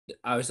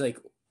I was like,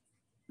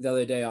 the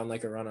other day on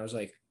like a run, I was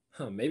like,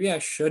 huh, maybe I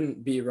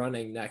shouldn't be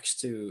running next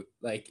to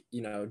like,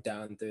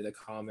 down through the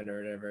common or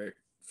whatever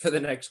for the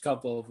next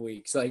couple of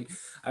weeks. Like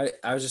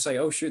I was just like,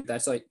 oh shoot,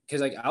 that's like,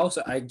 cause like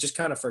I just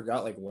kind of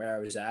forgot like where I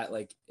was at,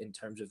 like in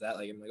terms of that.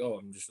 Like I'm like, oh,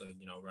 I'm just like,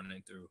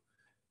 running through,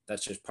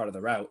 that's just part of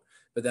the route.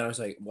 But then I was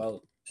like,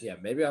 well, yeah,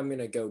 maybe I'm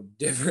gonna go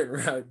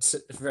different routes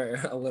for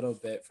a little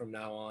bit from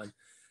now on.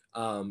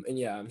 And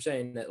yeah, I'm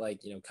saying that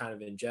like, kind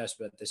of in jest,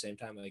 but at the same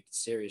time, like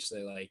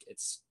seriously, like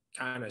it's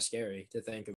kind of scary to think